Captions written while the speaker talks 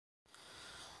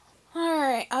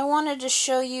wanted to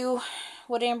show you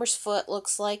what Amber's foot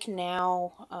looks like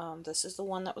now. This is the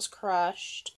one that was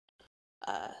crushed.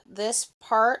 This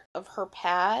part of her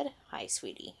pad, hi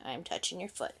sweetie, I'm touching your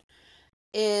foot,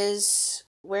 is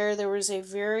where there was a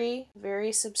very,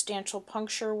 very substantial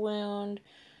puncture wound.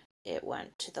 It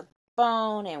went to the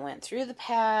bone, it went through the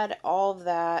pad, all of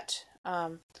that.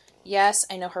 Yes,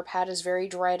 I know her pad is very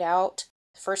dried out.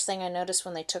 First thing I noticed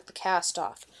when they took the cast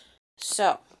off.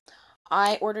 So,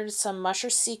 I ordered some Musher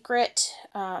Secret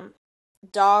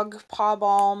dog paw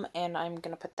balm, and I'm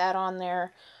going to put that on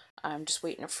there. I'm just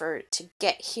waiting for it to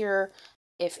get here.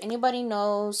 If anybody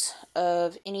knows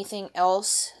of anything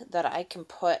else that I can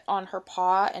put on her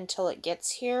paw until it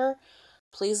gets here,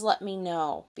 please let me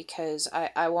know, because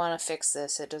I want to fix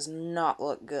this. It does not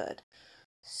look good.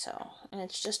 So, and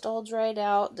it's just all dried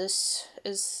out. This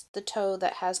is the toe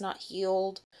that has not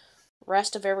healed.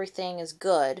 Rest of everything is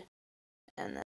good. And then